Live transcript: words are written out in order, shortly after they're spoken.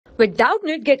With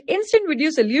Doubtnut, get instant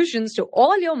video solutions to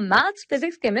all your maths,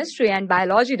 physics, chemistry, and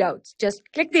biology doubts. Just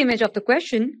click the image of the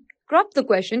question, crop the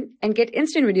question, and get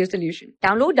instant video solution.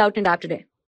 Download Doubtnut app today.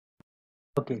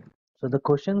 Okay, so the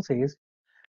question says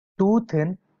two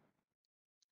thin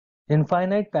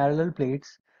infinite parallel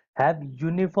plates have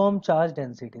uniform charge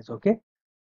densities, okay,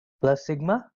 plus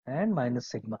sigma and minus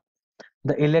sigma.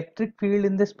 The electric field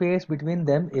in the space between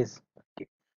them is, okay,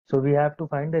 so we have to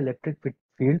find the electric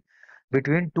field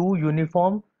between two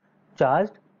uniform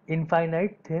charged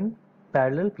infinite thin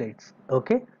parallel plates,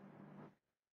 okay.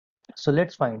 So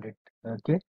let's find it,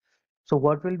 okay. So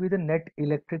what will be the net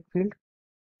electric field?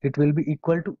 It will be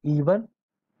equal to E1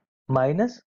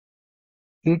 minus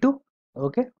E2,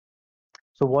 okay.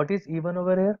 So what is E1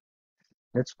 over here?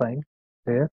 Let's find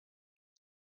here.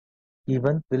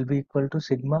 E1 will be equal to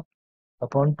sigma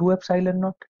upon 2 epsilon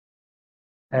naught,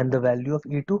 and the value of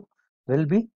E2 will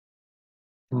be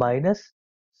minus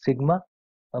sigma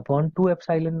upon 2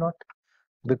 epsilon naught,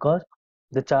 because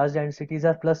the charge densities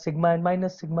are plus sigma and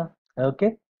minus sigma,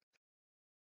 okay.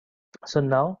 So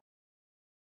now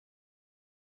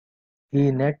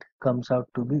E net comes out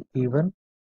to be E1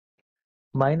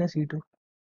 minus E2.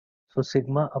 So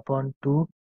sigma upon 2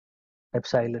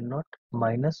 epsilon naught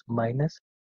minus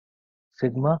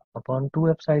sigma upon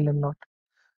 2 epsilon naught.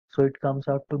 So it comes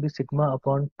out to be sigma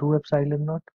upon 2 epsilon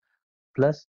naught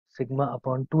plus sigma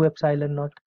upon 2 epsilon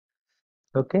naught.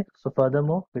 Okay, so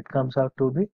furthermore, it comes out to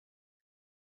be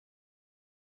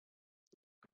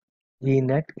E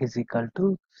net is equal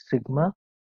to sigma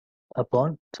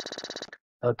upon,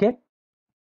 okay.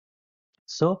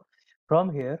 So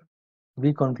from here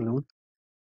we conclude,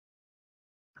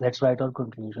 let's write our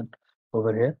conclusion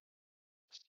over here.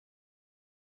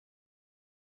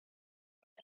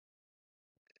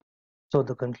 So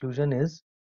the conclusion is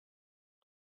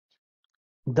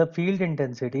the field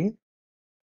intensity,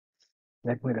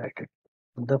 let me write it,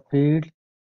 the field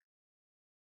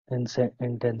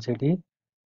intensity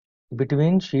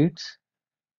between sheets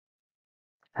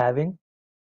having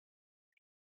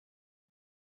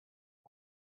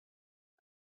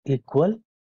equal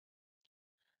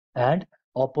and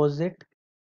opposite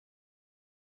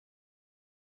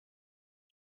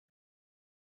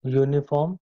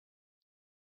uniform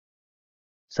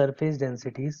surface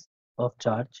densities of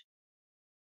charge,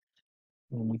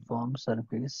 uniform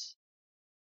surface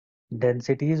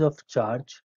densities of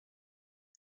charge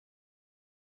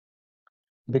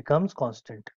becomes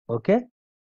constant, okay,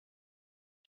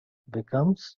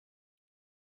 becomes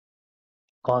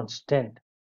constant,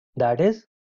 that is,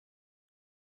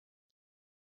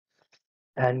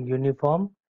 and uniform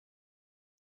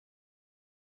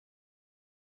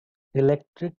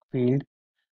electric field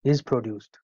is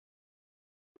produced.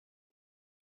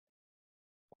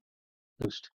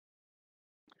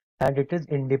 And it is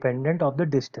independent of the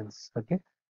distance, okay.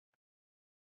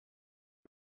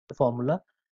 The formula,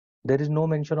 there is no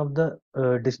mention of the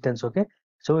distance, okay,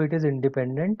 so it is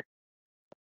independent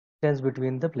distance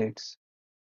between the plates,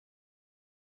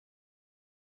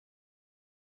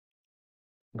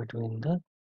 between the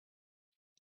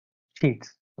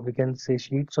sheets, we can say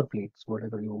sheets or plates,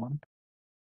 whatever you want,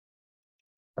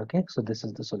 okay. So this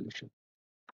is the solution.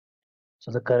 So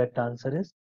the correct answer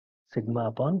is sigma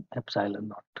upon epsilon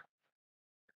naught.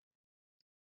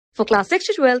 For class 6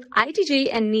 to 12, IIT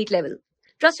JEE and NEET level.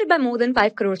 Trusted by more than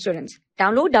 5 crore students.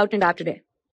 Download Doubtnut app today.